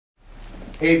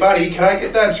Hey buddy, can I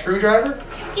get that screwdriver?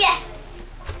 Yes.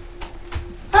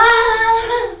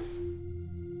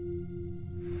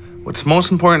 What's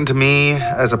most important to me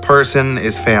as a person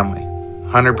is family.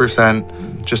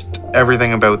 100%, just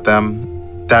everything about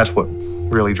them. That's what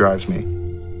really drives me.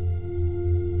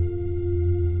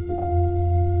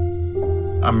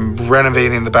 I'm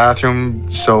renovating the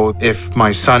bathroom, so if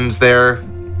my son's there,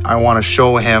 I want to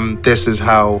show him this is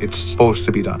how it's supposed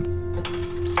to be done.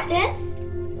 This?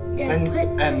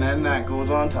 And then that goes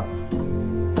on top.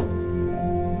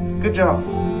 Good job.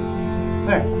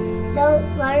 There. The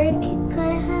water can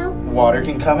come out? Water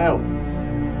can come out.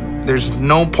 There's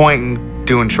no point in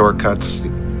doing shortcuts,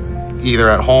 either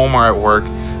at home or at work.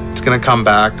 It's gonna come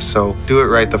back, so do it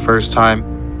right the first time.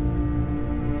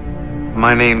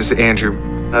 My name's Andrew.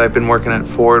 I've been working at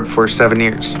Ford for 7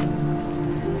 years.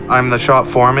 I'm the shop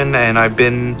foreman, and I've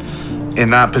been in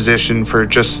that position for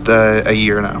just a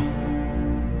year now.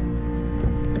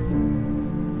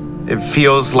 It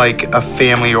feels like a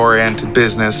family-oriented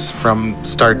business from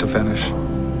start to finish.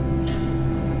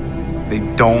 They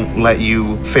don't let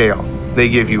you fail. They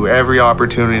give you every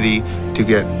opportunity to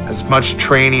get as much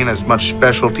training, as much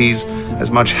specialties,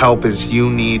 as much help as you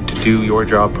need to do your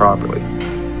job properly.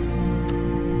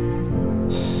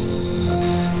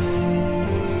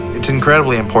 It's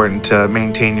incredibly important to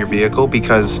maintain your vehicle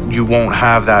because you won't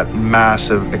have that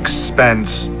massive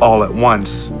expense all at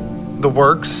once. The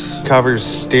works covers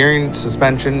steering,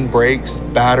 suspension, brakes,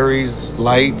 batteries,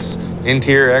 lights,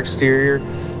 interior, exterior,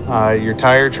 your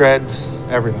tire treads,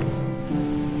 everything.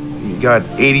 You got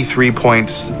 83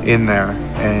 points in there,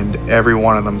 and every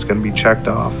one of them is going to be checked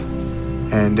off.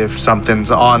 And if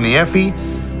something's on the iffy,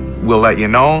 we'll let you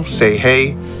know, say,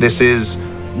 hey, this is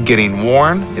getting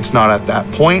worn. It's not at that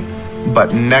point,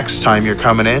 but next time you're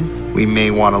coming in, we may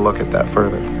want to look at that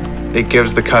further. It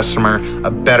gives the customer a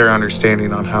better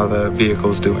understanding on how the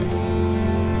vehicle's doing.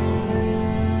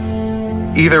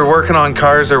 Either working on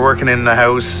cars or working in the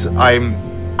house, I'm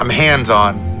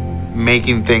hands-on,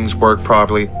 making things work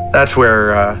properly. That's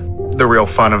where the real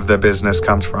fun of the business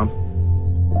comes from.